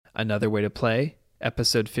Another Way to Play,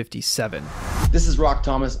 episode 57. This is Rock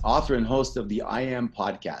Thomas, author and host of the I Am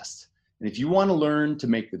podcast. And if you want to learn to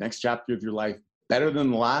make the next chapter of your life better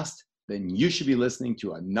than the last, then you should be listening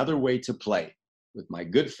to Another Way to Play with my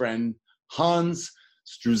good friend, Hans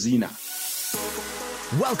Struzina.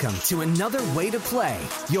 Welcome to Another Way to Play,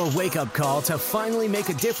 your wake-up call to finally make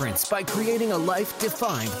a difference by creating a life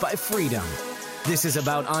defined by freedom. This is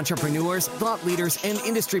about entrepreneurs, thought leaders, and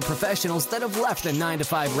industry professionals that have left the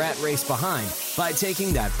 9-to-5 rat race behind by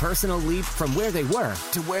taking that personal leap from where they were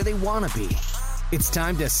to where they want to be. It's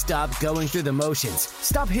time to stop going through the motions,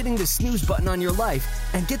 stop hitting the snooze button on your life,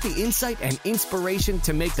 and get the insight and inspiration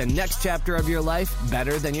to make the next chapter of your life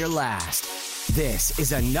better than your last. This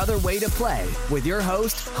is Another Way to Play with your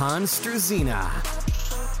host, Hans Struzina.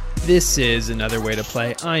 This is Another Way to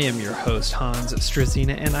Play. I am your host, Hans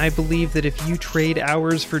Struzina, and I believe that if you trade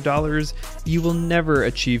hours for dollars, you will never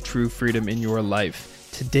achieve true freedom in your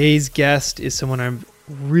life. Today's guest is someone I've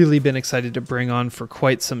really been excited to bring on for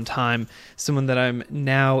quite some time, someone that I'm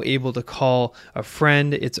now able to call a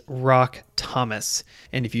friend. It's Rock Thomas.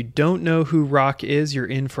 And if you don't know who Rock is, you're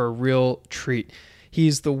in for a real treat.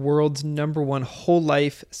 He's the world's #1 whole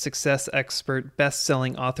life success expert,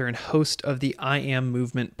 best-selling author, and host of the I Am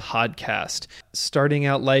Movement podcast. Starting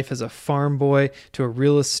out life as a farm boy to a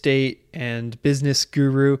real estate and business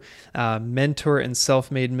guru, mentor, and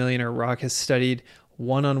self-made millionaire, Rock has studied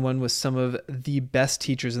one-on-one with some of the best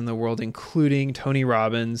teachers in the world, including Tony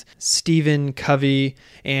Robbins, Stephen Covey,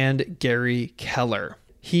 and Gary Keller.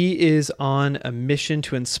 He is on a mission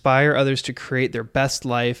to inspire others to create their best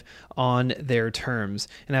life on their terms.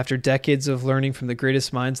 And after decades of learning from the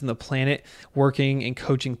greatest minds on the planet, working and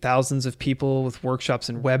coaching thousands of people with workshops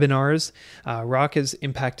and webinars, Rock has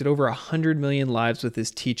impacted over 100 million lives with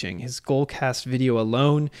his teaching. His Goalcast video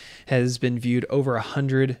alone has been viewed over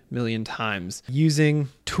 100 million times. Using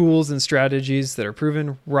tools and strategies that are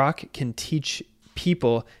proven, Rock can teach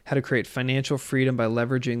people how to create financial freedom by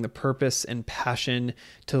leveraging the purpose and passion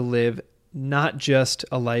to live not just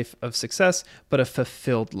a life of success, but a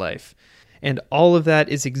fulfilled life. And all of that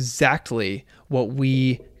is exactly what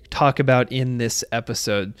we talk about in this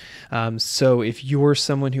episode. So if you're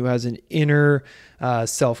someone who has an inner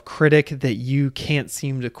self-critic that you can't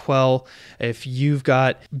seem to quell, if you've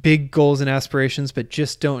got big goals and aspirations, but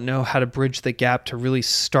just don't know how to bridge the gap to really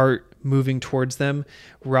start moving towards them,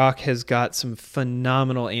 Rock has got some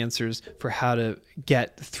phenomenal answers for how to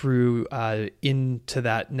get through into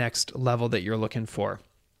that next level that you're looking for.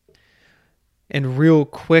 And real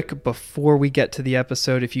quick, before we get to the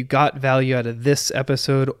episode, if you got value out of this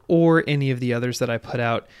episode or any of the others that I put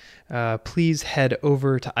out, please head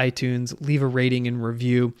over to iTunes, leave a rating and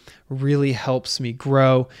review. Really helps me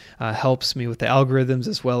grow, helps me with the algorithms,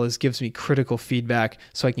 as well as gives me critical feedback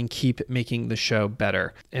so I can keep making the show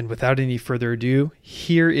better. And without any further ado,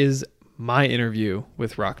 here is my interview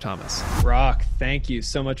with Rock Thomas. Rock, thank you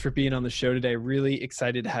so much for being on the show today. Really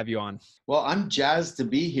excited to have you on. Well, I'm jazzed to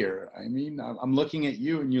be here. I mean, I'm looking at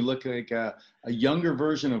you and you look like a younger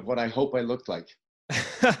version of what I hope I looked like.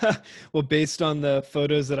 Well, based on the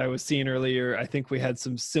photos that I was seeing earlier, I think we had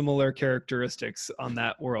some similar characteristics on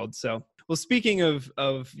that world. So, well, speaking of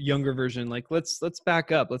younger version, let's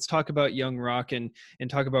back up. Let's talk about young Rock and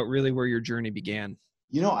talk about really where your journey began.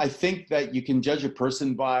 You know, I think that you can judge a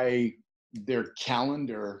person by their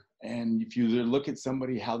calendar. And if you look at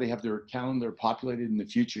somebody, how they have their calendar populated in the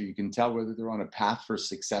future, you can tell whether they're on a path for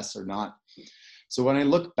success or not. So when I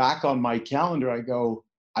look back on my calendar, I go,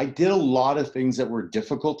 I did a lot of things that were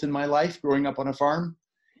difficult in my life growing up on a farm.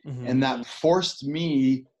 Mm-hmm. And that forced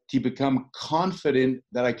me to become confident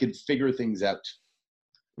that I could figure things out.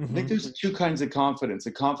 Mm-hmm. I think there's two kinds of confidence.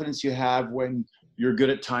 The confidence you have when you're good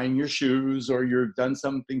at tying your shoes or you've done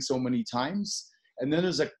something so many times. And then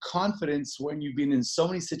there's a confidence when you've been in so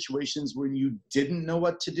many situations when you didn't know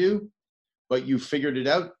what to do, but you figured it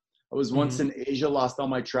out. I was once in Asia, lost all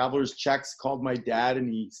my traveler's checks, called my dad, and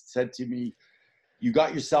he said to me, "You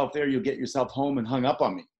got yourself there, you'll get yourself home," and hung up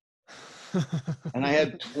on me. And I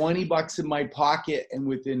had $20 in my pocket. And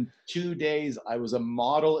within 2 days, I was a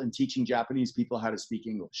model and teaching Japanese people how to speak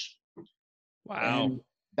English. Wow. And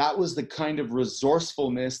that was the kind of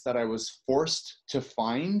resourcefulness that I was forced to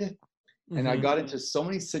find. And I got into so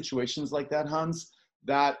many situations like that, Hans,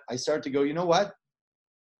 that I started to go, you know what?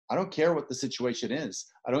 I don't care what the situation is.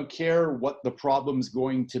 I don't care what the problem's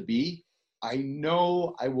going to be. I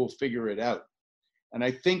know I will figure it out. And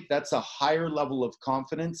I think that's a higher level of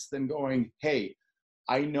confidence than going, hey,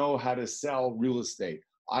 I know how to sell real estate.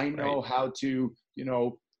 I know how to,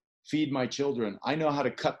 feed my children. I know how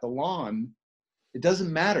to cut the lawn. It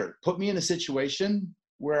doesn't matter. Put me in a situation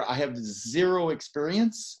where I have zero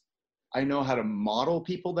experience I know how to model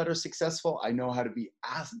people that are successful. I know how to be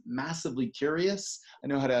massively curious. I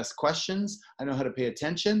know how to ask questions. I know how to pay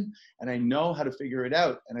attention, and I know how to figure it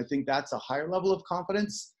out. And I think that's a higher level of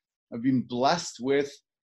confidence. I've been blessed with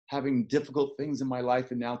having difficult things in my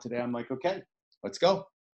life. And now today I'm like, okay, let's go.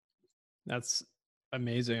 That's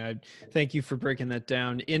amazing. I thank you for breaking that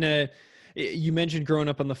down. You mentioned growing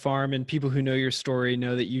up on the farm, and people who know your story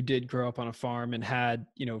know that you did grow up on a farm and had,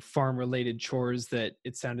 farm related chores that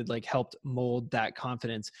it sounded like helped mold that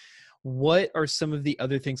confidence. What are some of the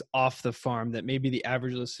other things off the farm that maybe the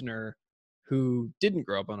average listener who didn't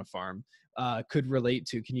grow up on a farm could relate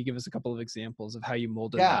to? Can you give us a couple of examples of how you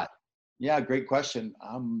molded that? Yeah, great question.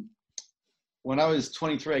 When I was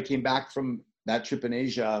 23, I came back from that trip in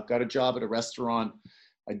Asia, got a job at a restaurant.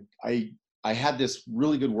 I had this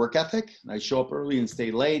really good work ethic. I show up early and stay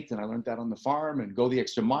late, and I learned that on the farm, and go the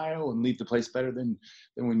extra mile and leave the place better than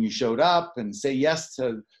when you showed up, and say yes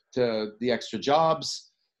to the extra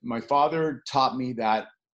jobs. My father taught me that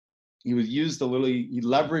he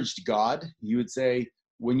leveraged God. He would say,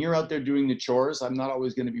 when you're out there doing the chores, I'm not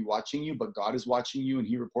always going to be watching you, but God is watching you, and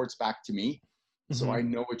he reports back to me. Mm-hmm. So I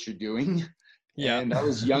know what you're doing. Yeah. And I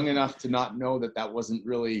was young enough to not know that wasn't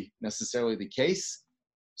really necessarily the case.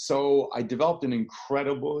 So I developed an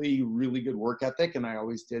incredibly, really good work ethic, and I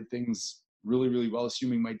always did things really, really well,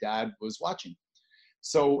 assuming my dad was watching.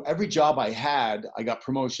 So every job I had, I got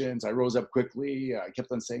promotions. I rose up quickly. I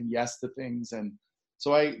kept on saying yes to things. And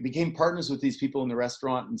so I became partners with these people in the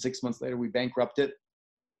restaurant, and 6 months later, we bankrupted.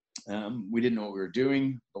 We didn't know what we were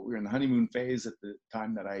doing, but we were in the honeymoon phase at the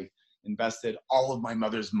time that I invested all of my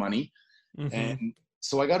mother's money. Mm-hmm. And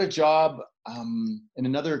so I got a job in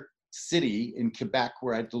another city in Quebec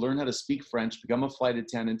where I had to learn how to speak French, become a flight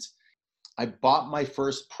attendant. I bought my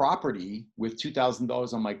first property with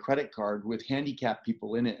 $2,000 on my credit card with handicapped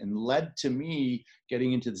people in it, and led to me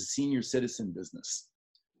getting into the senior citizen business.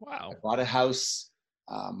 Wow. I bought a house.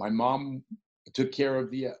 My mom took care of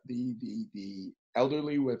the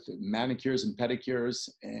elderly with manicures and pedicures,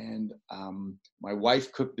 and my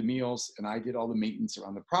wife cooked the meals, and I did all the maintenance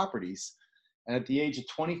around the properties. And at the age of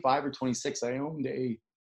 25 or 26, I owned a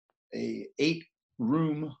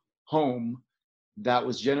 8-room home that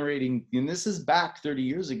was generating, and this is back 35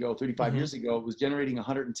 years ago, it was generating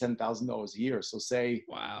 $110,000 a year. So say,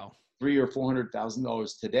 wow, $300,000 or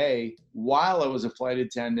 $400,000 today, while I was a flight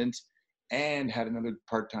attendant and had another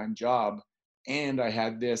part-time job, and I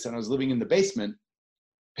had this, and I was living in the basement,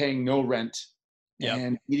 paying no rent,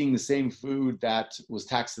 and eating the same food that was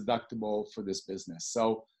tax deductible for this business.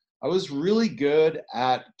 So I was really good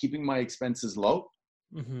at keeping my expenses low.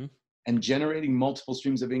 Mm-hmm. And generating multiple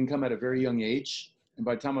streams of income at a very young age. And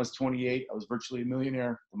by the time I was 28, I was virtually a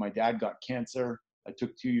millionaire. My dad got cancer. I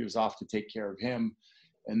took 2 years off to take care of him.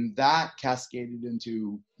 And that cascaded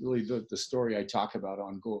into really the story I talk about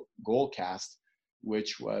on Goalcast,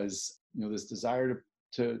 which was, this desire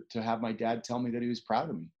to have my dad tell me that he was proud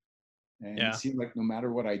of me. And it seemed like no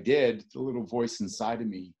matter what I did, the little voice inside of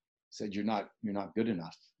me said, you're not good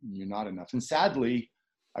enough. You're not enough. And sadly,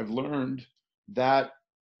 I've learned that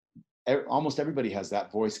almost everybody has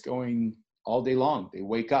that voice going all day long. They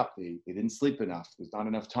wake up, they didn't sleep enough. There's not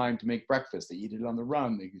enough time to make breakfast. They eat it on the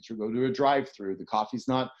run. They should go to a drive-through. The coffee's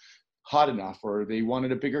not hot enough, or they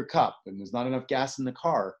wanted a bigger cup and there's not enough gas in the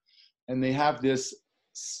car. And they have this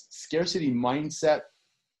scarcity mindset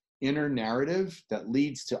inner narrative that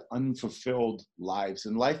leads to unfulfilled lives.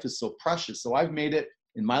 And life is so precious. So I've made it,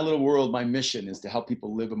 in my little world, my mission is to help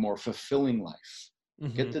people live a more fulfilling life.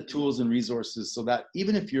 Mm-hmm. Get the tools and resources so that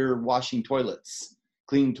even if you're washing toilets,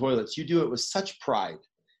 cleaning toilets, you do it with such pride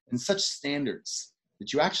and such standards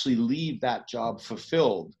that you actually leave that job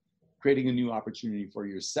fulfilled, creating a new opportunity for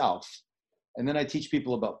yourself. And then I teach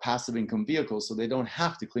people about passive income vehicles so they don't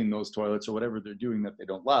have to clean those toilets or whatever they're doing that they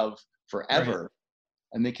don't love forever. Right.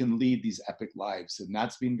 And they can lead these epic lives. And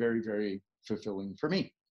that's been very, very fulfilling for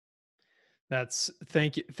me.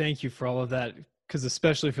 Thank you for all of that. Because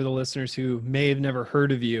especially for the listeners who may have never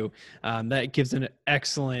heard of you, that gives an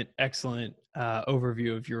excellent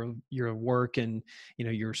overview of your work and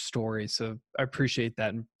your story. So I appreciate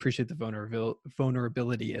that, and appreciate the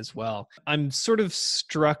vulnerability as well. I'm sort of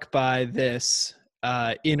struck by this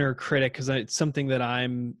inner critic, because it's something that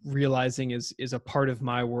I'm realizing is a part of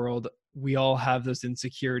my world. We all have those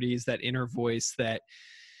insecurities, that inner voice that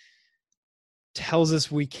tells us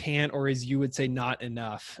we can't, or as you would say, not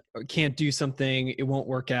enough, or can't do something, it won't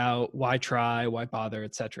work out, why try, why bother,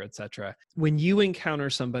 et cetera, et cetera. When you encounter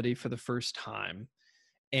somebody for the first time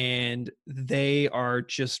and they are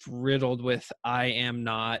just riddled with, I am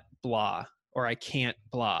not blah, or I can't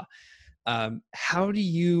blah, How do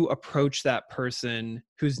you approach that person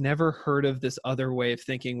who's never heard of this other way of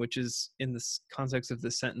thinking, which is in this context of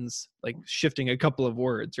the sentence, like shifting a couple of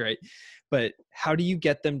words, right? But how do you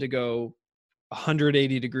get them to go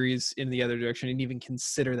 180 degrees in the other direction and even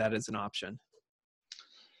consider that as an option?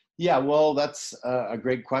 Yeah, well, that's a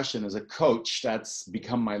great question. As a coach, that's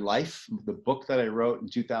become my life. The book that I wrote in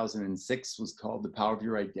 2006 was called The Power of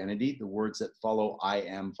Your Identity. The words that follow I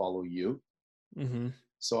am follow you. Mm-hmm.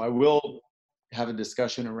 So I will have a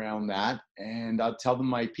discussion around that, and I'll tell them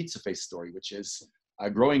my pizza face story, which is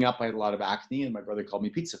growing up, I had a lot of acne, and my brother called me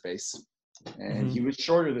pizza face. And he was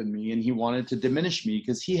shorter than me, and he wanted to diminish me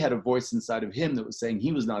because he had a voice inside of him that was saying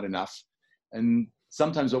he was not enough. And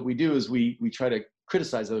sometimes what we do is we try to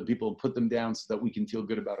criticize other people and put them down so that we can feel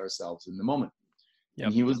good about ourselves in the moment. Yep.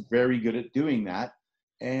 And he was very good at doing that.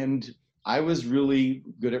 And I was really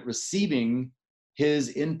good at receiving his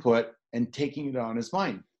input and taking it on his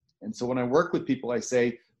mind. And so when I work with people, I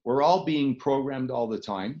say, we're all being programmed all the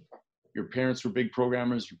time. Your parents were big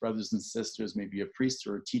programmers, your brothers and sisters, maybe a priest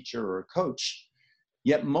or a teacher or a coach.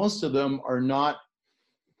 Yet most of them are not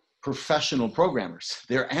professional programmers.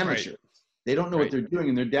 They're amateurs. Right. They don't know what they're doing,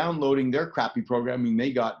 and they're downloading their crappy programming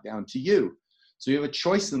they got down to you. So you have a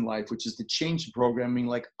choice in life, which is to change the programming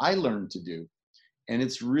like I learned to do. And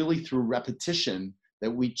it's really through repetition that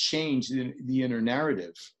we change the inner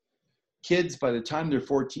narrative. Kids, by the time they're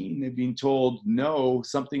 14, they've been told no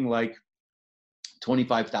something like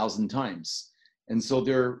 25,000 times. And so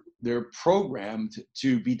they're programmed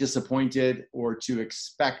to be disappointed or to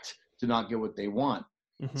expect to not get what they want.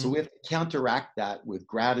 Mm-hmm. So we have to counteract that with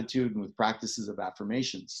gratitude and with practices of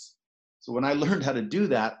affirmations. So when I learned how to do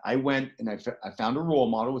that, I went and I found a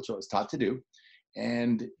role model, which I was taught to do.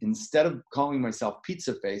 And instead of calling myself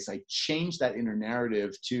pizza face, I changed that inner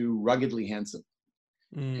narrative to ruggedly handsome.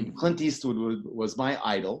 And Clint Eastwood was my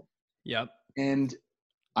idol. Yep. And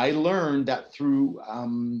I learned that through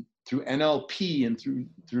NLP and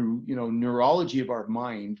through neurology of our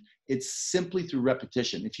mind, it's simply through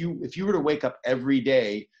repetition. If you were to wake up every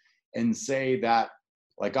day and say that,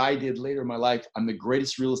 like I did later in my life, I'm the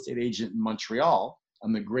greatest real estate agent in Montreal.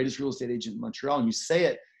 I'm the greatest real estate agent in Montreal. And you say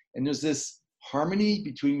it, and there's this harmony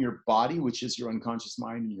between your body, which is your unconscious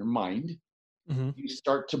mind, and your mind. Mm-hmm. You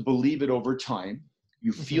start to believe it over time.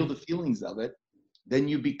 You feel the feelings of it. Then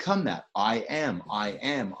you become that. I am.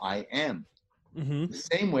 Mm-hmm. The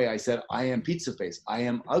same way I said, I am pizza face. I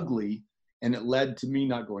am ugly. And it led to me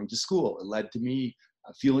not going to school. It led to me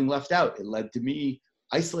feeling left out. It led to me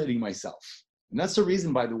isolating myself. And that's the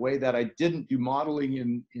reason, by the way, that I didn't do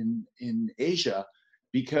modeling in Asia,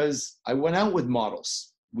 because I went out with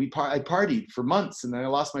models. I partied for months, and then I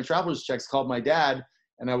lost my traveler's checks, called my dad,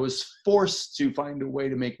 and I was forced to find a way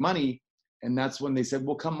to make money. And that's when they said,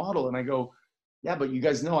 well, come model. And I go, yeah, but you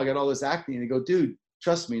guys know I got all this acne. And they go, dude,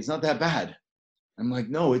 trust me, it's not that bad. I'm like,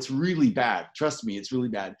 no, it's really bad. Trust me, it's really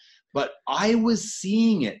bad. But I was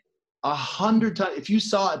seeing it 100 times. If you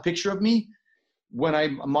saw a picture of me, when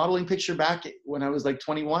I'm a modeling picture back when I was like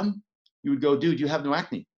 21, you would go, dude, you have no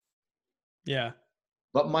acne. Yeah.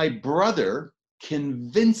 But my brother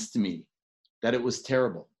convinced me that it was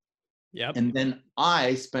terrible. Yep. And then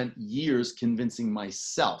I spent years convincing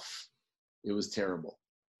myself it was terrible.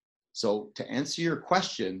 So to answer your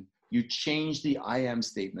question, you change the I am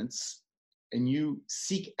statements and you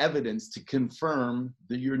seek evidence to confirm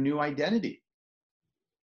your new identity.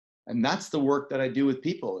 And that's the work that I do with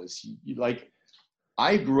people. Is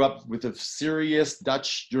I grew up with a serious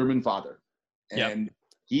Dutch German father, and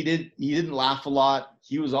he didn't laugh a lot.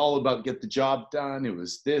 He was all about get the job done. It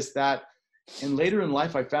was this, that. And later in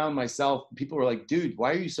life, I found myself, people were like, dude,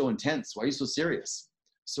 why are you so intense? Why are you so serious?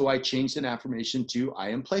 So I changed an affirmation to I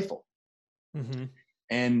am playful. Mm-hmm.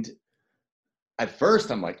 And at first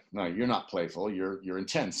I'm like, no, you're not playful. You're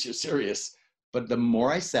intense. You're serious. But the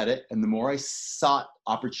more I said it and the more I sought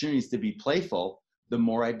opportunities to be playful, the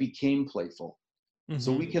more I became playful. Mm-hmm.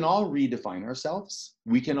 So we can all redefine ourselves.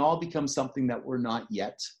 We can all become something that we're not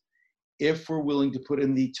yet, if we're willing to put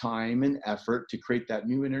in the time and effort to create that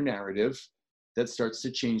new inner narrative that starts to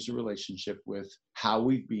change the relationship with how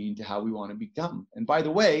we've been to how we want to become. And by the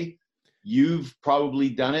way, you've probably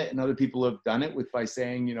done it, and other people have done it by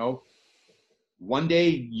saying, one day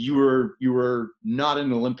you were not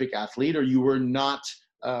an Olympic athlete, or you were not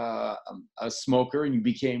a smoker and you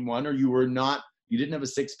became one, or you didn't have a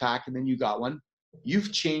six pack and then you got one.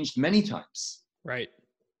 You've changed many times. Right.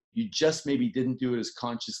 You just maybe didn't do it as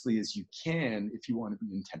consciously as you can if you want to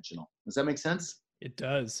be intentional. Does that make sense? It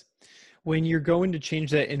does. When you're going to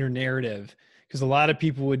change that inner narrative, because a lot of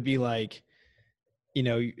people would be like, you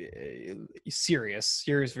know, serious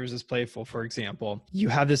versus playful, for example, you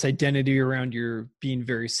have this identity around your being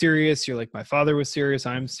very serious. You're like, my father was serious.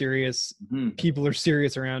 I'm serious. Mhm. People are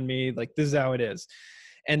serious around me. Like, this is how it is.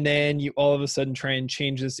 And then you all of a sudden try and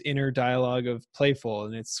change this inner dialogue of playful.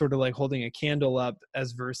 And it's sort of like holding a candle up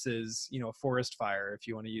as versus, you know, a forest fire, if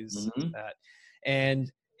you want to use Mhm. that.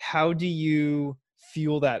 And how do you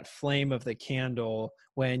fuel that flame of the candle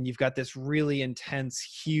when you've got this really intense,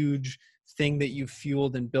 huge thing that you've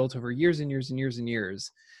fueled and built over years and years and years and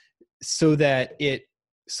years, so that it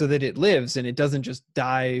lives and it doesn't just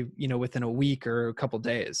die, you know, within a week or a couple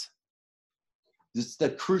days? This is the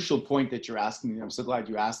crucial point that you're asking me. I'm so glad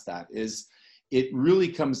you asked that. Is it really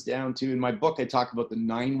comes down to, in my book, I talk about the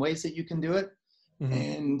 9 ways that you can do it. Mm-hmm.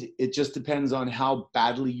 And it just depends on how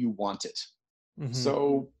badly you want it. Mm-hmm.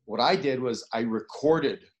 So what I did was I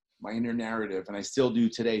recorded my inner narrative, and I still do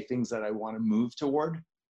today, things that I want to move toward.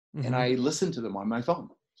 Mm-hmm. And I listen to them on my phone.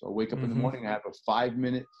 So I wake up in the morning, I have a 5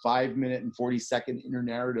 minute and 40-second inner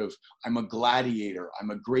narrative. I'm a gladiator.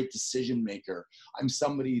 I'm a great decision maker. I'm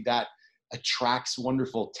somebody that attracts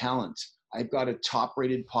wonderful talent. I've got a top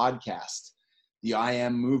rated podcast, the I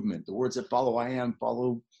Am movement, the words that follow I am,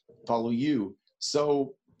 follow you.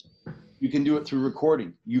 So you can do it through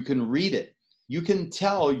recording. You can read it. You can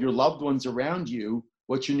tell your loved ones around you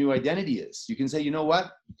what your new identity is. You can say, you know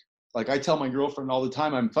what? Like, I tell my girlfriend all the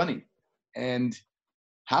time, I'm funny. And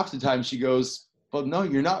half the time she goes, well, no,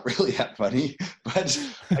 you're not really that funny. But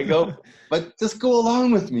I go, but just go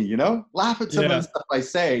along with me, you know, laugh at some of the stuff I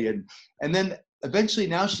say. And then eventually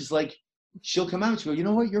now she's like, she'll come out and she'll go, you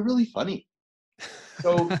know what? You're really funny.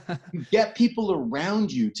 So you get people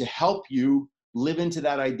around you to help you live into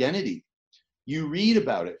that identity. You read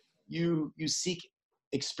about it. You seek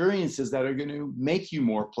experiences that are going to make you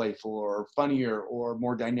more playful or funnier or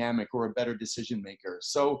more dynamic or a better decision maker.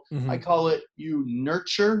 So I call it, you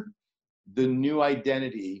nurture the new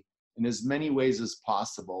identity in as many ways as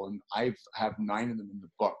possible. And I have 9 of them in the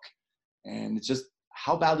book. And it's just,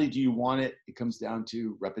 how badly do you want it? It comes down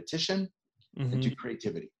to repetition and to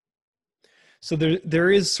creativity. So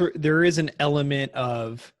there is an element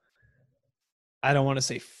of, I don't want to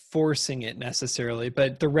say forcing it necessarily,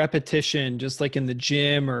 but the repetition, just like in the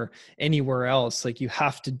gym or anywhere else, like you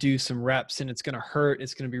have to do some reps and it's going to hurt.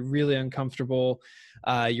 It's going to be really uncomfortable.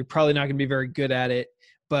 You're probably not going to be very good at it,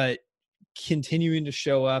 but continuing to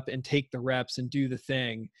show up and take the reps and do the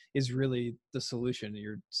thing is really the solution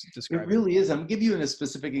you're describing. It really is. I'm going to give you a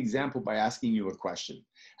specific example by asking you a question.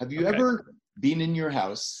 Have you ever been in your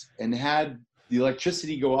house and had the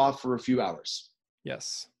electricity go off for a few hours?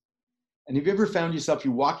 Yes. And have you ever found yourself,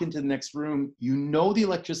 you walk into the next room, you know the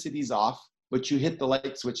electricity's off, but you hit the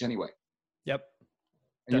light switch anyway? Yep.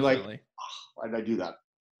 And Definitely. you're like, oh, why did I do that?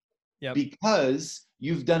 Yep. Because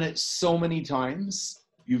you've done it so many times,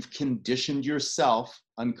 you've conditioned yourself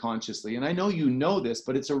unconsciously. And I know you know this,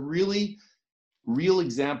 but it's a really real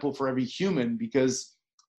example for every human because,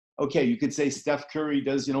 okay, you could say Steph Curry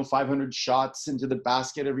does, 500 shots into the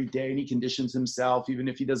basket every day and he conditions himself, even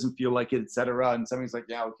if he doesn't feel like it, et cetera. And somebody's like,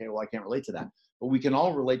 yeah, okay, well, I can't relate to that. But we can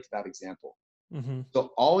all relate to that example.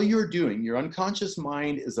 So all you're doing, your unconscious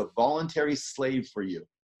mind is a voluntary slave for you.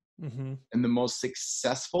 And the most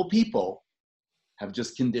successful people have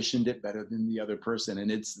just conditioned it better than the other person.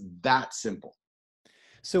 And it's that simple.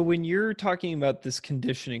 So when you're talking about this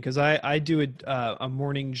conditioning, because I do a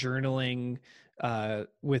morning journaling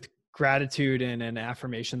with gratitude and an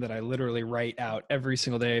affirmation that I literally write out every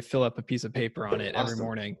single day. I fill up a piece of paper on it every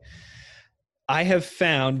morning. I have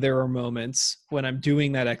found there are moments when I'm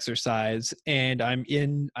doing that exercise and I'm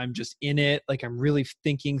just in it. Like I'm really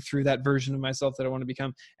thinking through that version of myself that I want to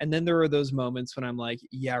become. And then there are those moments when I'm like,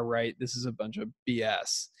 yeah, right. This is a bunch of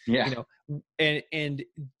BS. Yeah. And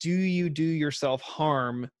do you do yourself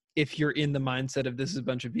harm if you're in the mindset of this is a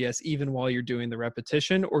bunch of BS, even while you're doing the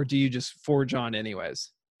repetition, or do you just forge on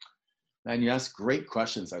anyways? Man, you ask great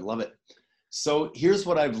questions. I love it. So here's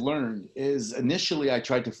what I've learned is initially I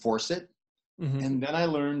tried to force it. And then I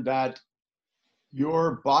learned that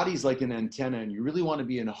your body's like an antenna and you really want to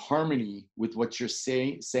be in harmony with what you're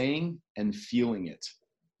saying and feeling it.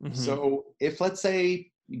 So if, let's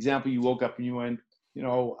say, example, you woke up and you went,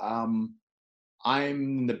 I'm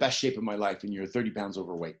in the best shape of my life and you're 30 pounds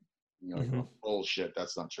overweight. Bullshit,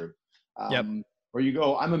 that's not true. Or you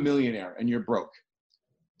go, I'm a millionaire and you're broke.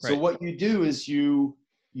 So what you do is you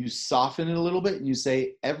soften it a little bit and you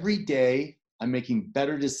say, every day I'm making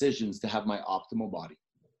better decisions to have my optimal body.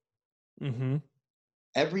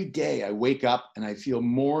 Every day I wake up and I feel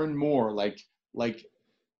more and more like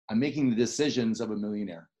I'm making the decisions of a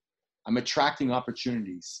millionaire. I'm attracting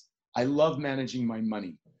opportunities. I love managing my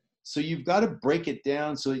money. So you've got to break it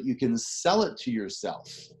down so that you can sell it to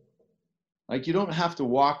yourself. Like, you don't have to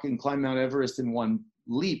walk and climb Mount Everest in one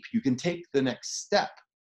leap. You can take the next step.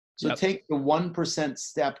 So take the 1%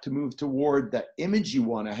 step to move toward that image you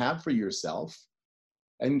want to have for yourself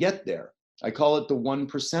and get there. I call it the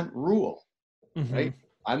 1% rule, right?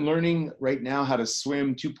 I'm learning right now how to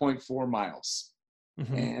swim 2.4 miles.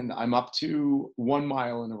 And I'm up to 1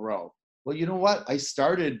 mile in a row. Well, you know what? I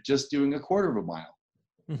started just doing a quarter of a mile.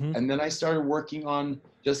 And then I started working on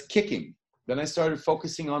just kicking. Then I started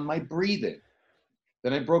focusing on my breathing.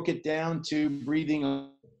 Then I broke it down to breathing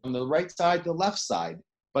on the right side, the left side.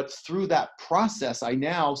 But through that process, I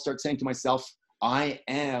now start saying to myself, I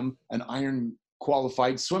am an Iron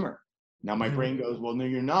qualified swimmer. Now my brain goes, well, no,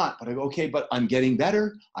 you're not. But I go, okay, but I'm getting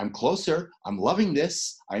better. I'm closer. I'm loving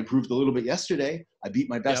this. I improved a little bit yesterday. I beat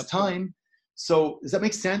my best time. So does that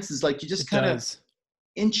make sense? It's like you just kind of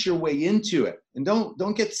inch your way into it, and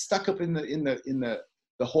don't get stuck up in the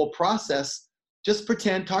whole process. Just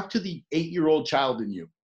pretend, talk to the 8-year-old child in you.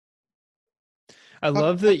 I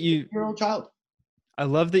love that you 8-year-old child. I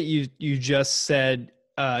love that you just said,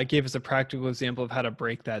 gave us a practical example of how to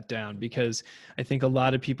break that down, because I think a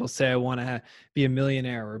lot of people say, I want to be a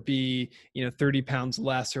millionaire or be, 30 pounds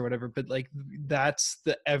less or whatever. But like, that's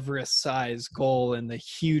the Everest size goal and the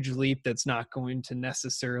huge leap that's not going to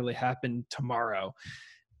necessarily happen tomorrow.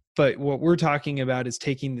 But what we're talking about is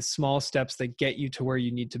taking the small steps that get you to where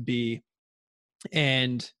you need to be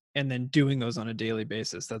and then doing those on a daily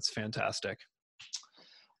basis. That's fantastic.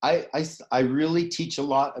 I really teach a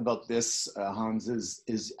lot about this, Hans,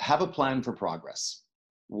 is have a plan for progress.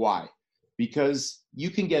 Why? Because you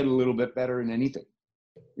can get a little bit better in anything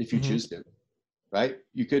if you choose to, right?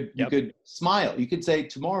 You could smile. You could say,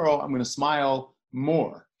 tomorrow I'm going to smile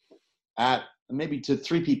more at maybe to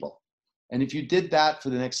 3 people. And if you did that for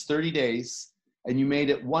the next 30 days and you made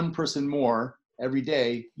it 1 person more every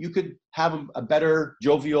day, you could have a better,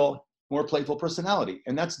 jovial, more playful personality.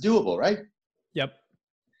 And that's doable, right? Yep.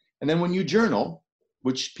 And then when you journal,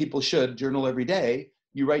 which people should journal every day,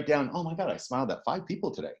 you write down, oh my God, I smiled at 5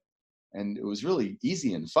 people today. And it was really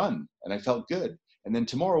easy and fun. And I felt good. And then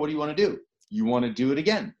tomorrow, what do you want to do? You want to do it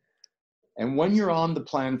again. And when you're on the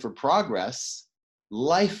plan for progress,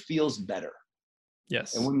 life feels better.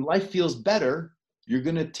 Yes. And when life feels better, you're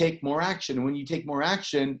going to take more action. And when you take more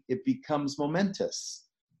action, it becomes momentous.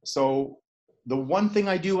 So the one thing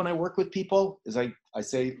I do when I work with people is I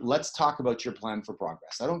say, let's talk about your plan for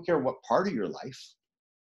progress. I don't care what part of your life.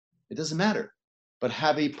 It doesn't matter. But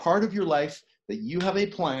have a part of your life that you have a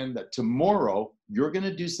plan that tomorrow you're going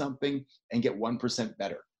to do something and get 1%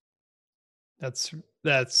 better.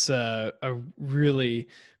 That's a really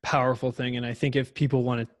powerful thing. And I think if people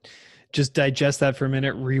want to just digest that for a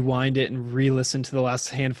minute, rewind it and re-listen to the last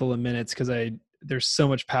handful of minutes, because there's so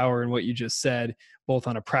much power in what you just said, both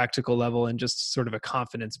on a practical level and just sort of a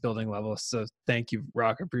confidence building level. So thank you,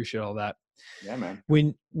 Rock. I appreciate all that. Yeah, man.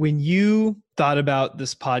 When you thought about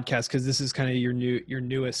this podcast, because this is kind of your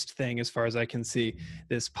newest thing, as far as I can see,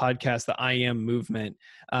 this podcast, the I Am Movement.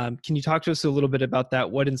 Can you talk to us a little bit about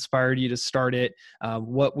that? What inspired you to start it?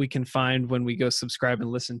 What we can find when we go subscribe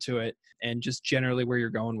and listen to it, and just generally where you're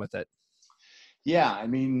going with it? Yeah, I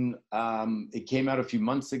mean, it came out a few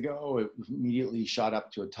months ago. It immediately shot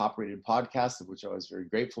up to a top-rated podcast, of which I was very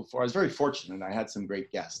grateful for. I was very fortunate. I had some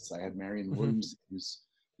great guests. I had Marianne Williams, who's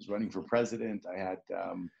running for president. I had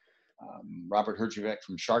Robert Herjavec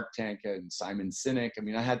from Shark Tank and Simon Sinek. I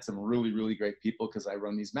mean, I had some really, really great people because I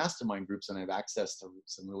run these mastermind groups and I have access to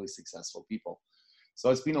some really successful people. So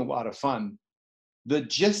it's been a lot of fun. The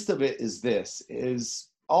gist of it is this, is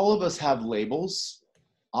all of us have labels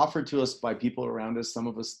offered to us by people around us, some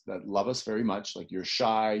of us that love us very much, like you're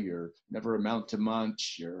shy, you're never amount to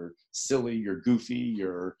much, you're silly, you're goofy,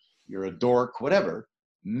 you're a dork, whatever.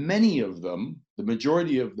 Many of them, the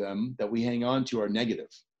majority of them that we hang on to are negative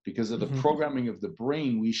because of the programming of the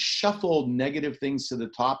brain. We shuffle negative things to the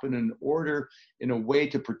top in an order, in a way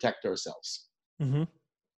to protect ourselves.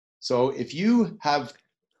 So if you have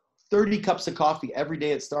 30 cups of coffee every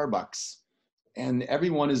day at Starbucks, and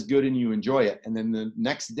everyone is good and you enjoy it, and then the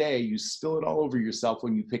next day you spill it all over yourself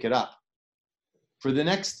when you pick it up, for the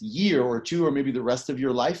next year or 2, or maybe the rest of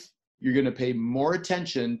your life, you're going to pay more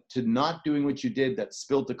attention to not doing what you did that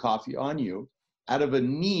spilled the coffee on you out of a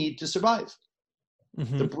need to survive.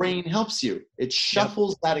 The brain helps you. It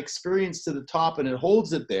shuffles that experience to the top and it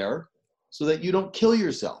holds it there so that you don't kill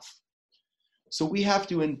yourself. So we have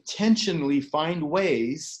to intentionally find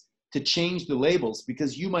ways to change the labels,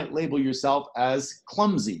 because you might label yourself as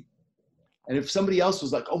clumsy. And if somebody else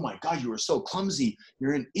was like, oh my God, you are so clumsy,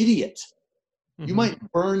 you're an idiot. You might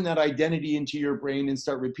burn that identity into your brain and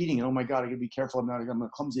start repeating, oh my God, I gotta be careful. I'm a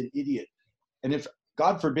clumsy idiot. And if,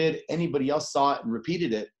 God forbid, anybody else saw it and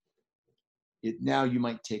repeated it, now you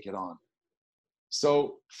might take it on.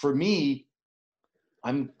 So for me,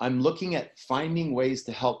 I'm looking at finding ways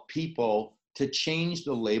to help people to change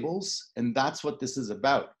the labels. And that's what this is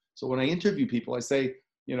about. So when I interview people, I say,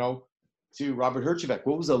 to Robert Herjavec,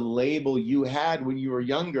 what was a label you had when you were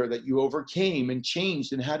younger that you overcame and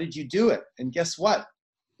changed, and how did you do it? And guess what?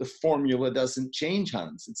 The formula doesn't change,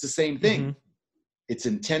 Hans. It's the same thing. It's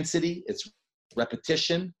intensity, it's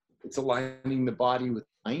repetition, it's aligning the body with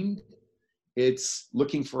the mind. It's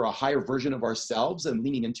looking for a higher version of ourselves and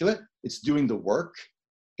leaning into it. It's doing the work.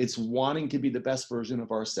 It's wanting to be the best version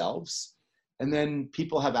of ourselves. And then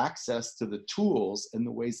people have access to the tools and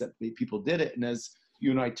the ways that people did it. And as you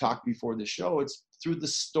and I talked before the show, it's through the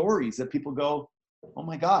stories that people go, oh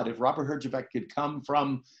my God, if Robert Herjavec could come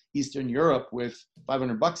from Eastern Europe with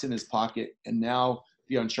 $500 in his pocket and now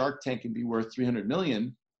be on Shark Tank and be worth 300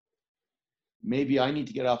 million, maybe I need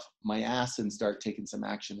to get off my ass and start taking some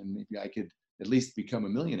action, and maybe I could at least become a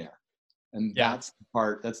millionaire. And that's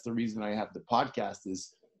the reason I have the podcast,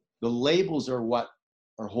 is the labels are what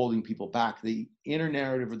are holding people back. The inner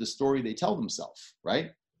narrative or the story they tell themselves,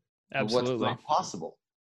 right? Absolutely. Of what's not possible.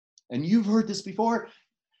 And you've heard this before.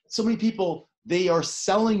 So many people, they are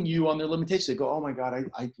selling you on their limitations. They go, oh my God,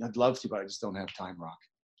 I'd love to, but I just don't have time, Rock.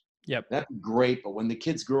 Yep. That'd be great. But when the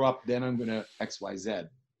kids grow up, then I'm going to X, Y, Z.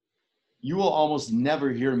 You will almost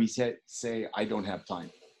never hear me say, I don't have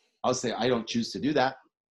time. I'll say, I don't choose to do that.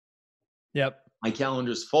 Yep. My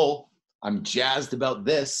calendar's full. I'm jazzed about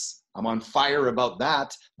this. I'm on fire about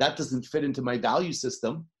that. That doesn't fit into my value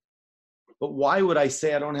system. But why would I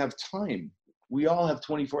say I don't have time? We all have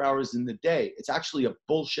 24 hours in the day. It's actually a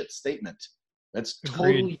bullshit statement. That's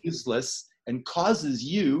totally useless and causes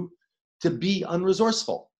you to be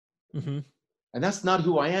unresourceful. And that's not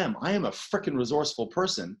who I am. I am a freaking resourceful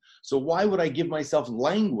person. So why would I give myself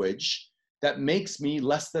language that makes me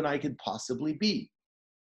less than I could possibly be?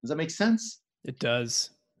 Does that make sense? It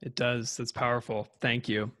does. It does. That's powerful. Thank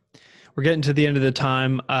you. We're getting to the end of the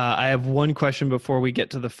time. I have one question before we get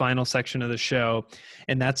to the final section of the show,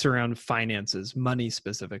 and that's around finances, money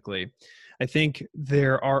specifically. I think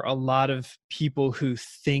there are a lot of people who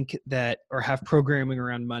think that, or have programming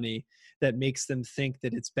around money that makes them think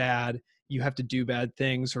that it's bad. You have to do bad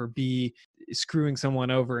things or be screwing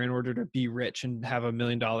someone over in order to be rich and have $1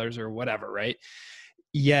 million or whatever, right?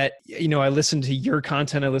 Yet, I listen to your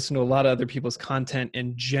content, I listen to a lot of other people's content,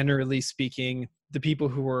 and generally speaking, the people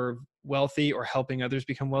who are wealthy or helping others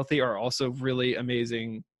become wealthy are also really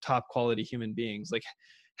amazing, top quality human beings. Like,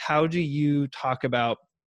 how do you talk about,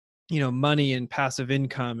 money and passive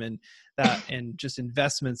income and that, and just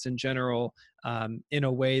investments in general, in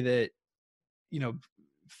a way that,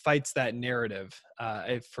 fights that narrative,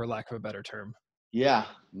 for lack of a better term? Yeah,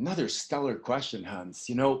 another stellar question, Hans.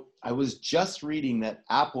 I was just reading that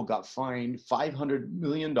Apple got fined $500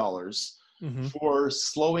 million for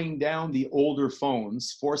slowing down the older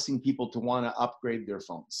phones, forcing people to want to upgrade their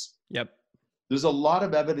phones. Yep. There's a lot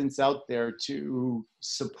of evidence out there to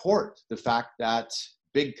support the fact that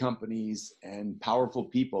big companies and powerful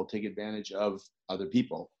people take advantage of other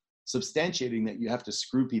people, substantiating that you have to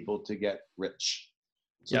screw people to get rich.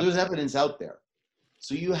 So there's evidence out there.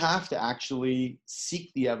 So you have to actually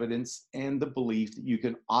seek the evidence and the belief that you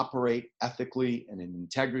can operate ethically and in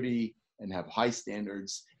integrity and have high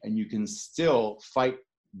standards, and you can still fight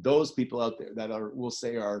those people out there that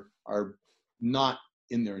are not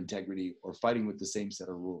in their integrity or fighting with the same set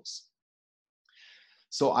of rules.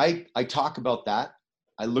 So I talk about that.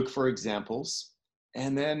 I look for examples,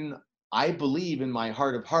 and then I believe in my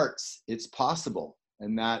heart of hearts it's possible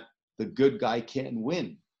and that the good guy can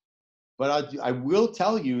win. But I will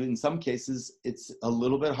tell you, in some cases, it's a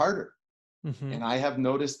little bit harder. And I have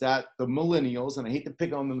noticed that the millennials, and I hate to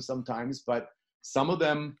pick on them sometimes, but some of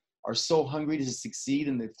them are so hungry to succeed,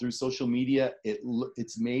 and through social media,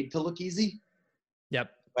 it's made to look easy. Yep.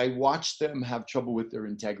 I watch them have trouble with their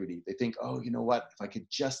integrity. They think, oh, you know what? If I could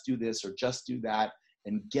just do this or just do that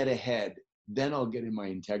and get ahead, then I'll get in my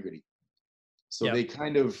integrity. So they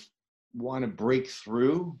kind of want to break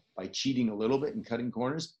through by cheating a little bit and cutting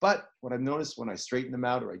corners. But what I've noticed when I straighten them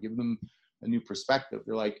out or I give them a new perspective,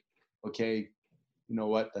 they're like, okay, you know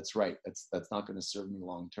what? That's right. That's not going to serve me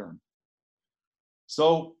long term.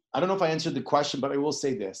 So I don't know if I answered the question, but I will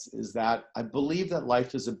say this, is that I believe that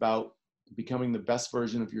life is about becoming the best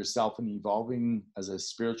version of yourself and evolving as a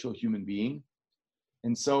spiritual human being.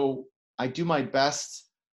 And so I do my best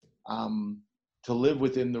to live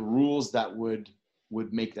within the rules that would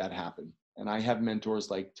make that happen. And I have mentors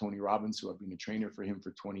like Tony Robbins, who I've been a trainer for him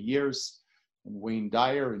for 20 years, and Wayne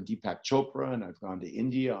Dyer and Deepak Chopra. And I've gone to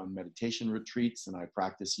India on meditation retreats, and I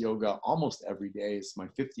practice yoga almost every day. It's my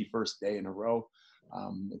 51st day in a row.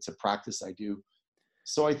 It's a practice I do.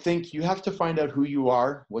 So I think you have to find out who you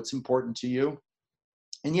are, what's important to you.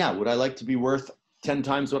 And yeah, would I like to be worth 10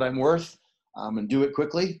 times what I'm worth and do it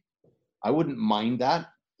quickly? I wouldn't mind that.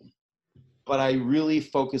 But I really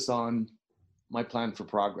focus on my plan for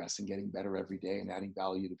progress and getting better every day and adding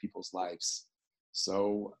value to people's lives.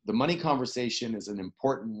 So the money conversation is an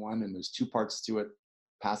important one, and there's two parts to it: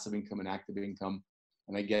 passive income and active income.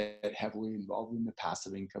 And I get heavily involved in the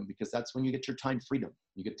passive income because that's when you get your time freedom.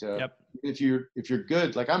 You get to, if you're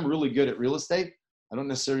good, like I'm really good at real estate. I don't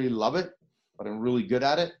necessarily love it, but I'm really good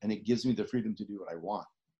at it, and it gives me the freedom to do what I want.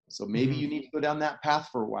 So maybe you need to go down that path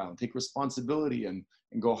for a while and take responsibility and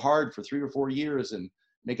go hard for 3 or 4 years and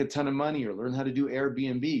make a ton of money, or learn how to do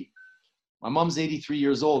Airbnb. My mom's 83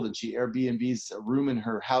 years old, and she Airbnbs a room in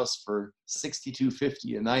her house for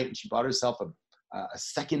 $62.50 a night, and she bought herself a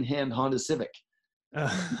secondhand Honda Civic.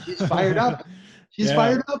 She's fired up. She's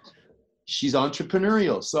fired up. She's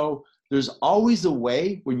entrepreneurial. So there's always a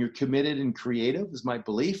way when you're committed and creative, is my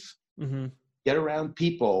belief. Get around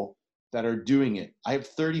people that are doing it. I have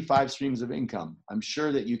 35 streams of income. I'm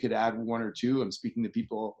sure that you could add 1 or 2. I'm speaking to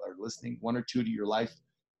people that are listening, 1 or 2 to your life,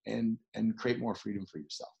 and create more freedom for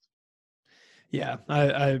yourself. Yeah,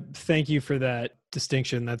 I thank you for that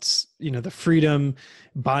distinction. That's, the freedom,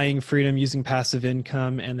 buying freedom, using passive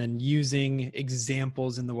income, and then using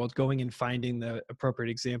examples in the world, going and finding the appropriate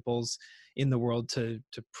examples in the world to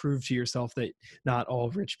prove to yourself that not all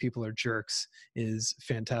rich people are jerks is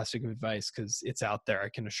fantastic advice, because it's out there. I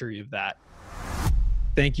can assure you of that.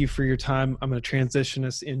 Thank you for your time. I'm going to transition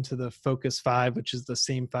us into the Focus 5, which is the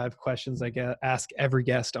same 5 questions I ask every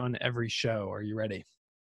guest on every show. Are you ready?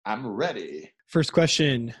 I'm ready. First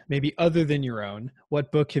question, maybe other than your own,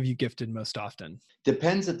 what book have you gifted most often?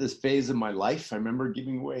 Depends at this phase of my life. I remember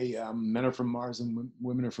giving away Men Are From Mars and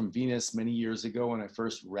Women Are From Venus many years ago when I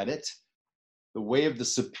first read it. The Way of the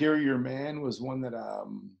Superior Man was one that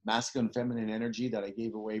masculine, feminine energy that I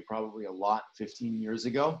gave away probably a lot 15 years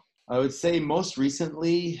ago. I would say most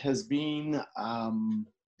recently has been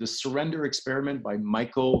The Surrender Experiment by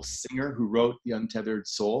Michael Singer, who wrote The Untethered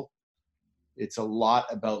Soul. It's a lot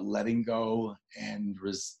about letting go and,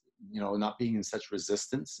 not being in such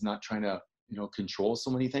resistance, not trying to, control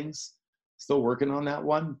so many things. Still working on that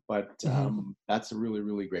one, but that's a really,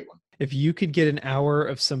 really great one. If you could get an hour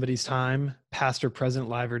of somebody's time, past or present,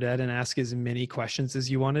 live or dead, and ask as many questions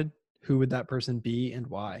as you wanted, who would that person be and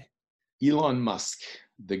why? Elon Musk.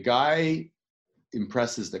 The guy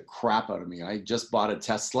impresses the crap out of me. I just bought a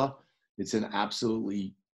Tesla. It's an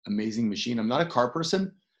absolutely amazing machine. I'm not a car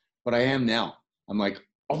person, but I am now. I'm like,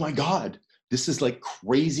 oh my God, this is like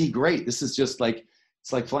crazy great. This is just like,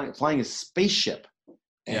 it's like flying a spaceship.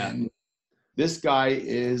 And this guy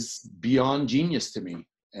is beyond genius to me.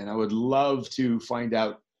 And I would love to find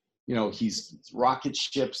out, he's rocket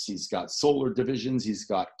ships, he's got solar divisions, he's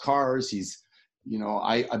got cars,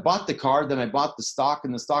 I bought the car, then I bought the stock,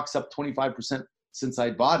 and the stock's up 25% since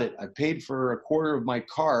I bought it. I paid for a quarter of my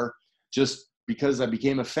car just because I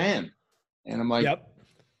became a fan. And I'm like,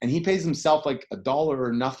 and he pays himself like $1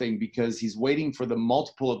 or nothing because he's waiting for the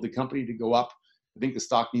multiple of the company to go up. I think the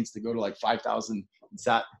stock needs to go to like 5,000,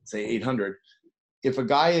 say 800. If a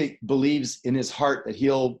guy believes in his heart that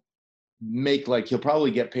he'll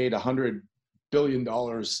probably get paid $100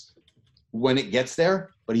 billion when it gets there,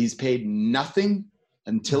 but he's paid nothing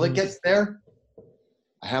until it gets there,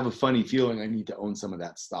 I have a funny feeling I need to own some of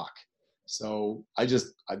that stock. So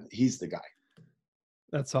he's the guy.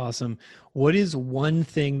 That's awesome. What is one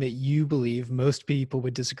thing that you believe most people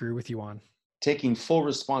would disagree with you on? Taking full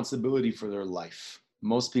responsibility for their life.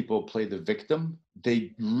 Most people play the victim.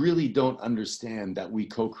 They really don't understand that we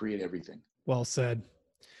co-create everything. Well said.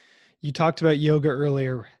 You talked about yoga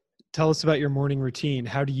earlier. Tell us about your morning routine.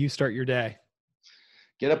 How do you start your day?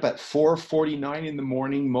 Get up at 4:49 in the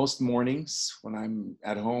morning, most mornings when I'm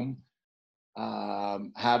at home.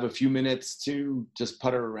 Have a few minutes to just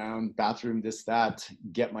putter around, bathroom, this, that,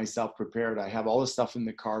 get myself prepared. I have all the stuff in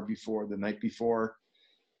the car the night before.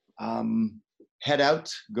 Head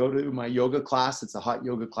out, go to my yoga class. It's a hot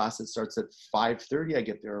yoga class. It starts at 5:30. I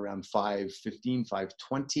get there around 5:15,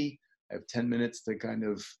 5:20. I have 10 minutes to kind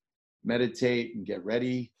of meditate and get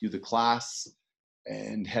ready, do the class,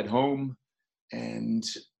 and head home. And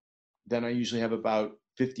then I usually have about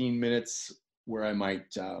 15 minutes where I might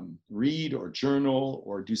read or journal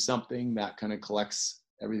or do something that kind of collects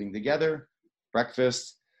everything together,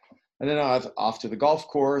 breakfast, and then I'll off to the golf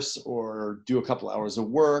course or do a couple hours of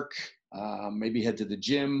work, maybe head to the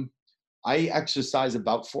gym. I exercise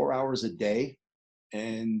about 4 hours a day.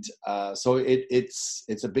 And so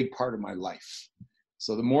it's a big part of my life.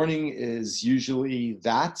 So the morning is usually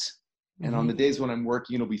that. And on the days when I'm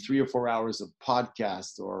working, it'll be 3 or 4 hours of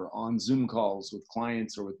podcast or on Zoom calls with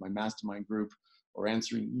clients or with my mastermind group or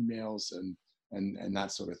answering emails and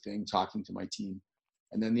that sort of thing, talking to my team.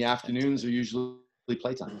 And then the afternoons are usually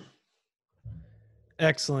playtime.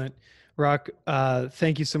 Excellent. Rock,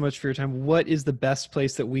 thank you so much for your time. What is the best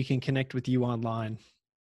place that we can connect with you online?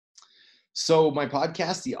 So my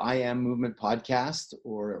podcast, the I Am Movement podcast,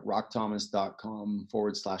 or at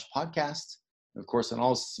rockthomas.com/podcast. Of course, on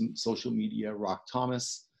all social media, Rock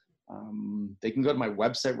Thomas. They can go to my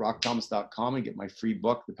website, rockthomas.com, and get my free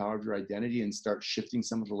book, The Power of Your Identity, and start shifting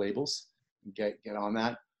some of the labels and get on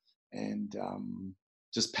that. And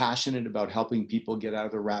just passionate about helping people get out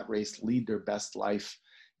of the rat race, lead their best life,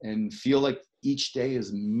 and feel like each day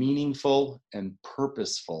is meaningful and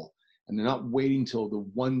purposeful. And they're not waiting till the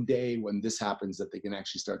one day when this happens that they can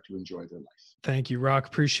actually start to enjoy their life. Thank you, Rock.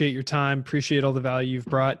 Appreciate your time. Appreciate all the value you've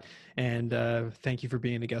brought. And thank you for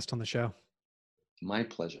being a guest on the show. My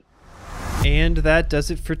pleasure. And that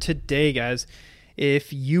does it for today, guys.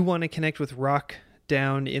 If you want to connect with Rock,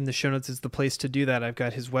 down in the show notes is the place to do that. I've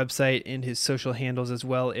got his website and his social handles, as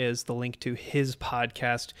well as the link to his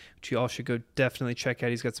podcast, which you all should go definitely check out.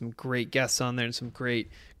 He's got some great guests on there and some great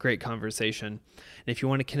conversation. And if you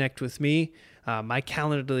want to connect with me, my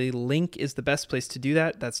Calendly link is the best place to do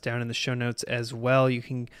that. That's down in the show notes as well. You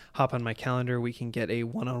can hop on my calendar. We can get a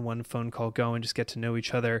one-on-one phone call going, just get to know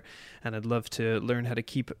each other. And I'd love to learn how to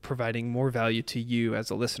keep providing more value to you as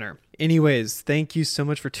a listener. Anyways, thank you so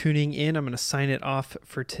much for tuning in. I'm going to sign it off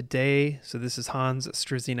for today. So this is Hans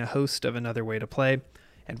Struzina, host of Another Way to Play.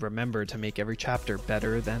 And remember to make every chapter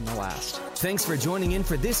better than the last. Thanks for joining in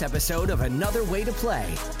for this episode of Another Way to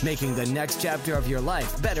Play, making the next chapter of your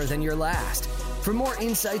life better than your last. For more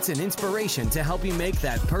insights and inspiration to help you make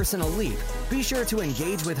that personal leap, be sure to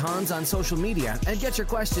engage with Hans on social media and get your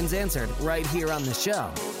questions answered right here on the show.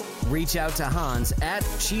 Reach out to Hans at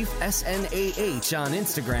ChiefSNAH on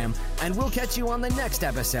Instagram, and we'll catch you on the next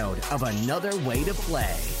episode of Another Way to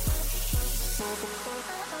Play.